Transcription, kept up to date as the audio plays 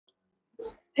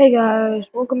Hey guys,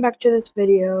 welcome back to this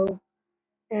video,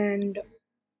 and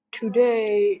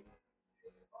today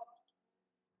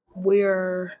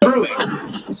we're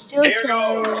still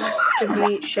trying to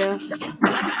beat Chef.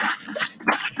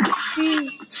 He's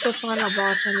the final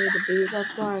boss I need to beat,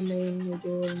 that's why I'm mainly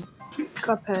doing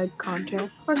Cuphead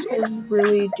content. Plus I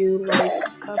really do like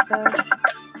Cuphead,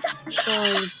 so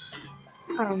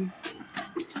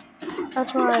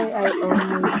that's why I only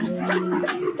mainly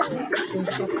do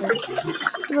Cuphead.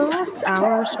 For the last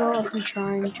hour or so I've been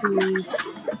trying to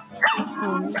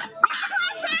um,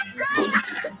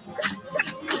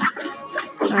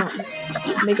 um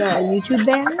make a YouTube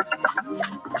banner.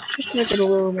 Just make it a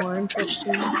little more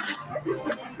interesting.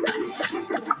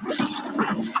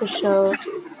 Just so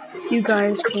you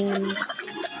guys can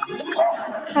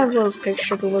have a little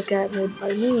picture to look at made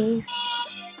by me.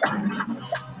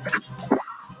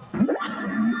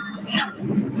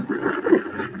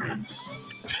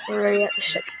 We're already at the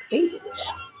second phase.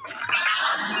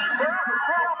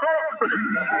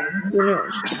 Who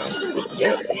knows?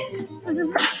 Yeah.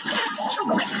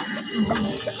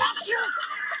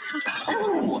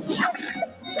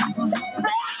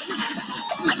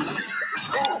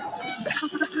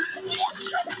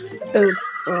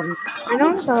 Oh, I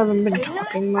noticed I haven't been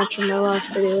talking much in my last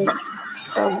video.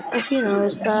 If you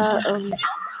noticed that,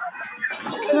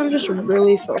 because I'm just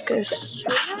really focused.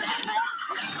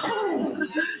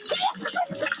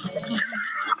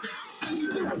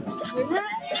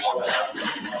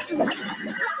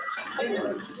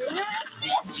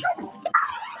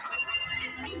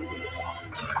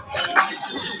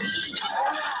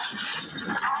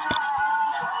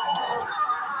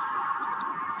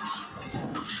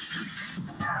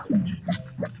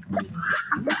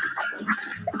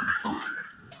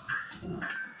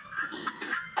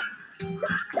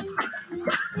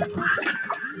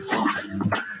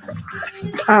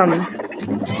 Um,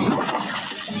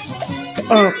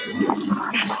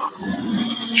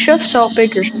 Chef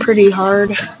Saltbaker's pretty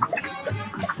hard.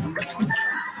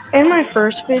 In my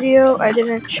first video, I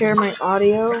didn't share my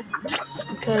audio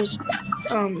because,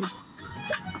 I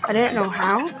didn't know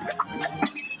how.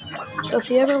 So if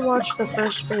you ever watch the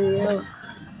first video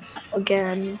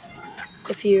again,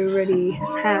 if you already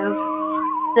have,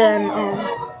 then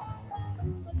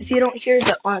if you don't hear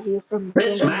the audio from the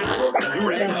beginning,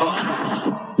 then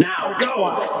that's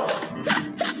why.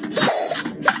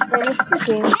 And if the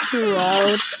game's too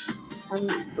loud, I'm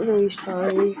really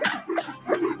sorry.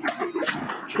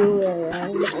 Truly I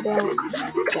am. I don't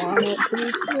want it to be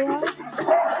too loud,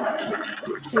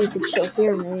 so you can still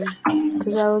hear me.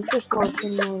 Because I was just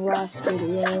watching my last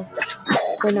video.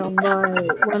 Wait, no, my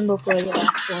one before the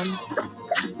last one.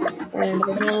 And I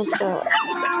noticed that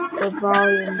the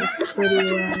volume was pretty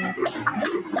loud.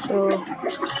 So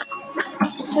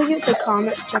once I get the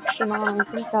comment section on, I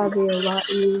think that'll be a lot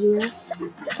easier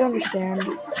to understand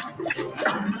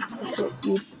just what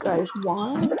you guys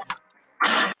want.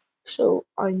 So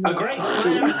I know what to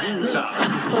do.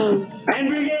 Because I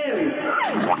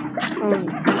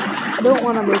don't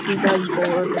want to make you guys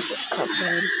bored with this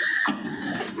Cuphead.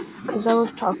 Because I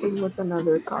was talking with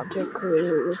another content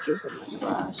creator, which is in my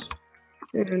class.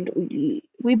 And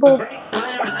we both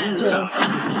said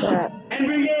that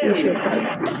we should,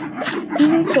 like, he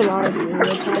makes a lot of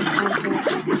real-time content,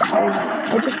 and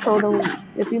I just told him,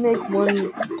 if you make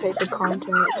one type of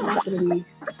content, it's not going to be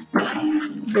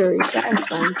very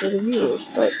satisfying for the viewers,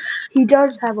 but he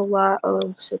does have a lot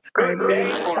of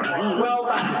subscribers,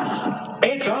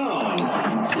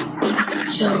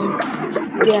 so,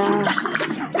 yeah,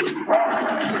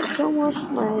 it's almost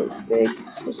my big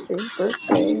sister's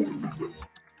birthday.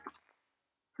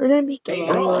 Her name's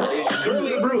Delilah.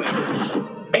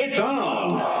 It's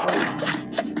on!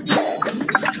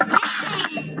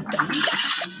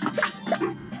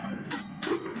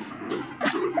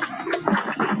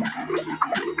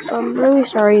 I'm really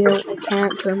sorry that I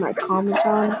can't turn my comments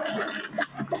on.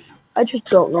 I just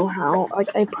don't know how. Like,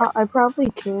 I probably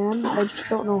can, I just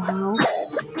don't know how.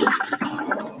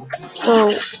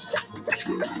 So,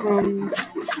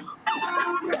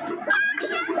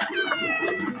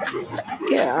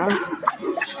 yeah.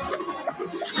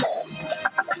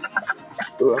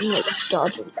 Ooh, I'm like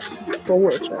dodging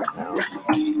bullets right now.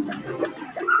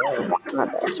 Not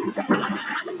that.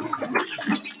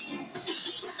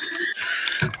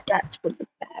 That's what the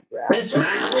bad route. This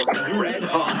match will be red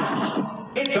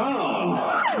hot. It's on!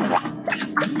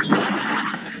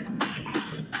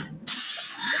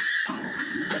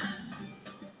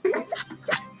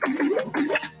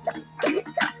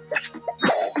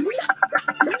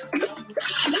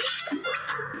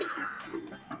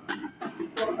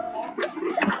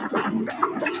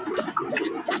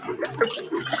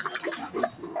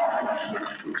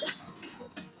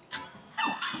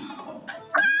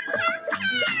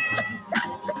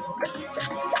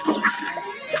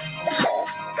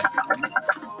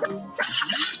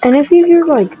 And if you hear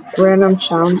like random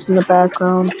sounds in the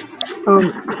background,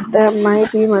 that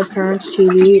might be my parents'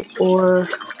 TV or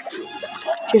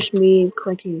just me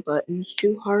clicking buttons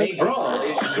too hard. Hey, bro,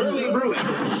 it's Curly Brewing.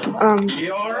 Um,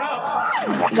 You're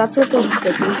up. that's what those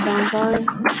clicking sounds are.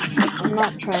 I'm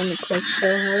not trying to click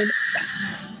so hard.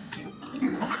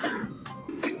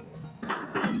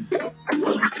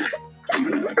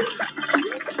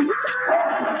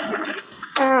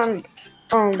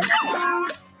 And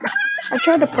I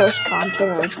try to post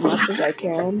content as much as I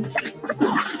can.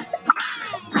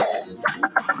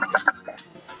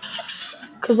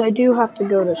 Because I do have to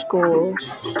go to school.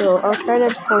 So I'll try to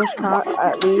post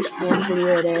at least one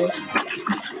video a day.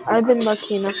 I've been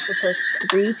lucky enough to post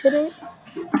 3 today.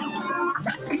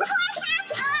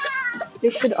 They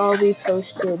should all be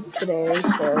posted today,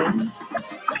 so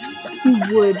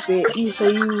you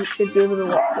should be able to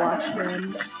watch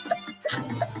them.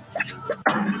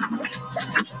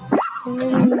 And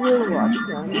maybe you will watch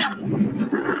them.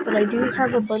 But I do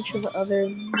have a bunch of other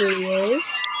videos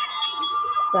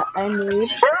that I made.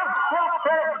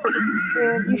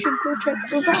 And you should go check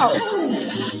those out.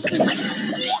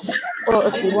 Well,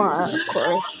 if you want, of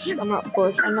course. I'm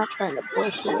not trying to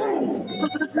force you or anything.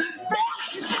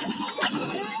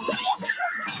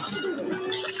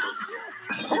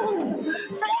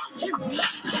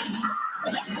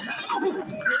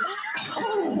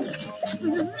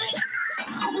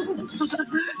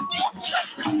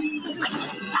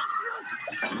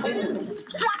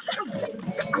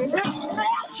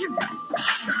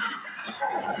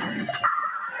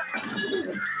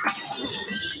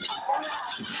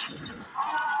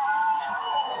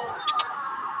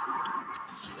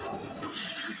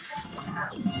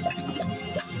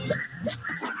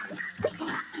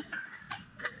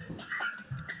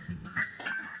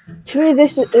 To me,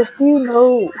 if you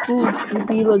know who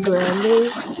Bila Grande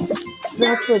is,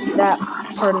 that's what that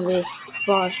part of this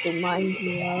boss reminds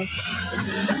me of.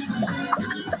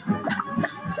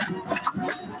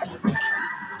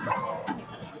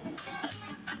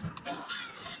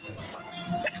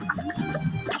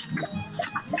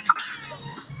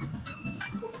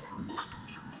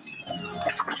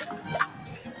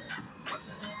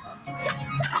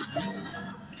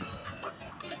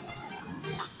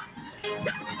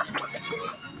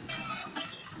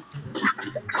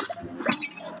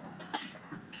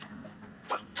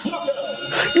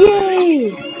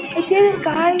 Yay! I did it,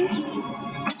 guys!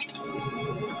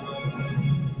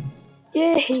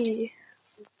 Yay!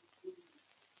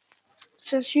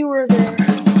 Since you were there,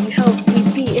 you helped me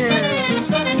beat him.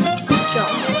 Good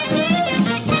job.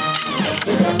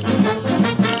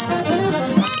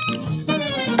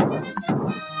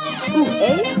 Ooh,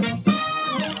 A?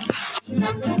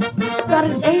 Got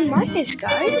an A minus,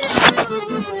 guys.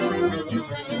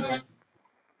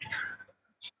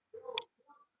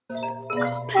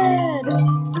 Pad.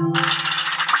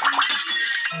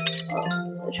 Oh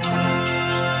my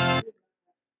god.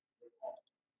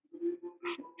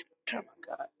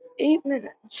 8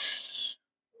 minutes.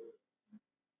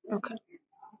 Okay.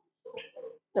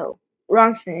 No,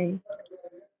 wrong thing.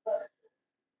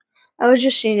 I was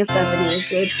just seeing if that video was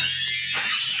good.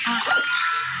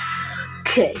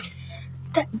 Okay.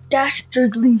 That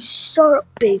dastardly syrup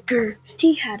baker,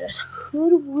 he had us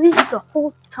hoodwinked the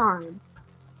whole time.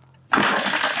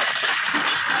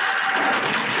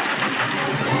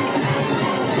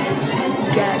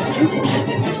 Gadzooks,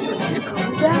 just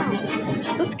calm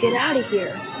down. Let's get out of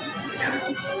here.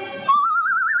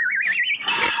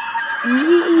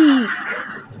 Eek!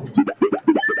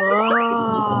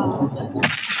 Ah!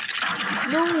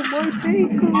 No, my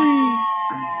bakery!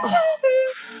 Oh.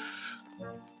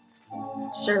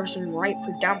 Serves him right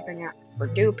for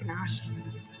duping us.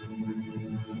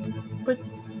 But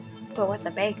with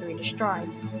the bakery destroyed,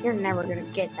 you're never gonna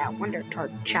get that Wonder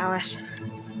Tart chalice.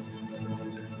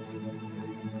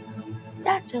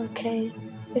 That's okay.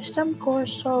 If some poor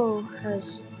soul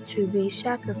has to be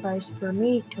sacrificed for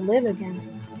me to live again,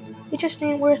 it just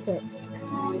ain't worth it.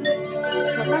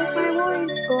 But mark my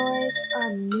words, boys,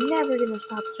 I'm never gonna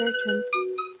stop searching.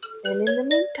 And in the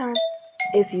meantime,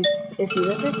 if you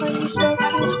ever find yourself in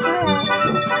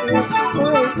this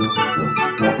scrape,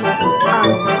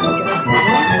 I'm just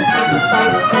one to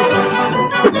fight.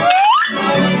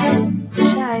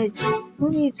 Besides, who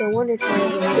needs a Wonder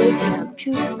Tart when they can have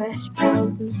 2 best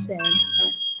pals instead?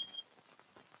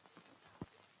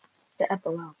 The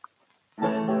epilogue.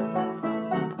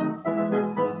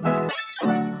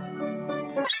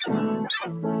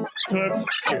 steps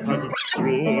I had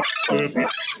through the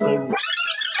peaceful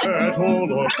at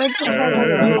all of I just had a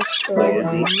little story on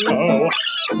this.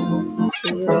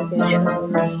 See you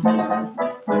guys.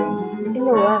 In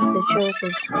the left, it shows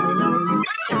his minion.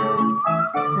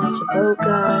 That's a boat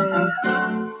guy.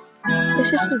 This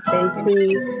is the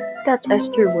bakery. That's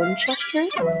Esther Winchester.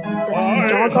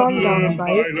 That's Doggone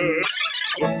Dogfight.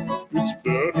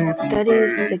 That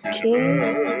is the king.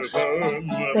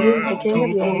 That is the king of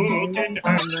Yellowstone.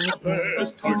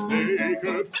 This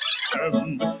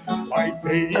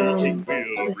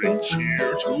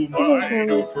is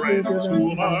apparently food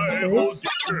on my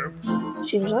place.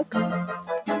 Seems like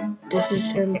this is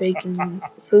him baking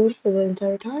food for the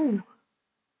entire time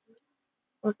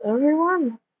with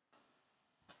everyone.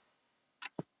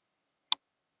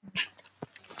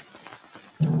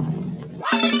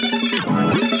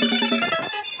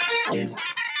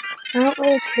 I don't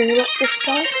really care about this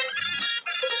stuff.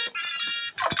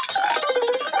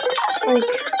 Like,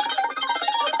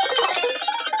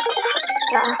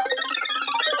 yeah, I'm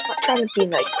not trying to be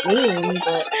like mean,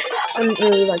 but I don't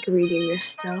really like reading this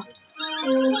stuff.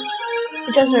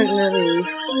 It doesn't really,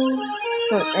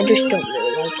 I just don't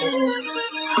really like it.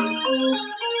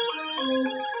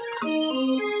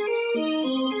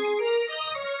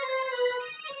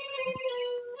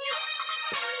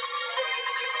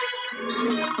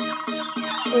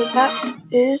 So that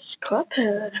is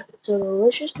Cuphead, the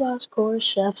delicious last course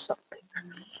chef something.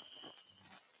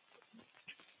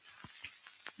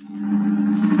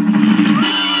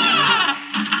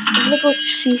 I'm gonna go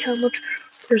see how much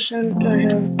percent I have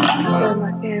for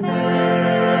my camera.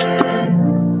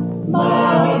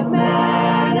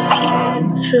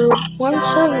 So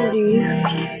 170.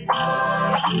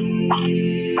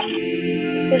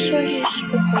 This one's just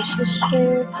with my sister.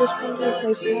 This one's with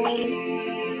my friend.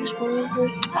 This one's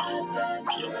with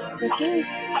me.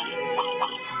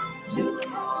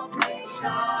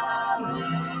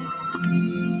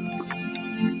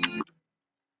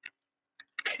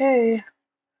 Okay.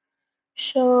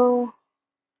 So,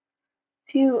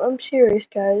 I'm serious,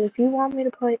 guys. If you want me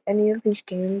to play any of these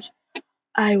games,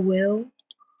 I will.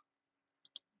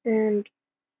 And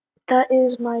that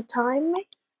is my time.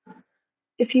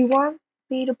 If you want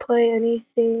me to play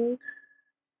anything,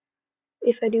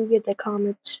 if I do get the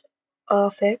comments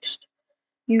fixed,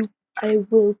 I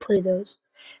will play those.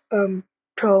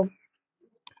 So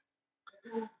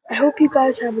I hope you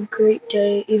guys have a great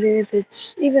day, even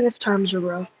if times are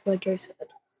rough, like I said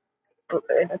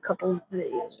in a couple of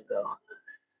videos ago.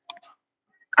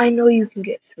 I know you can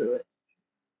get through it.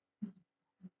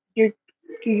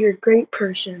 You're a great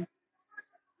person,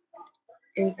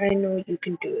 and I know you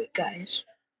can do it, guys.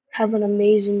 Have an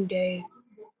amazing day,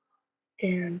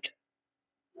 and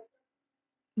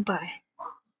bye.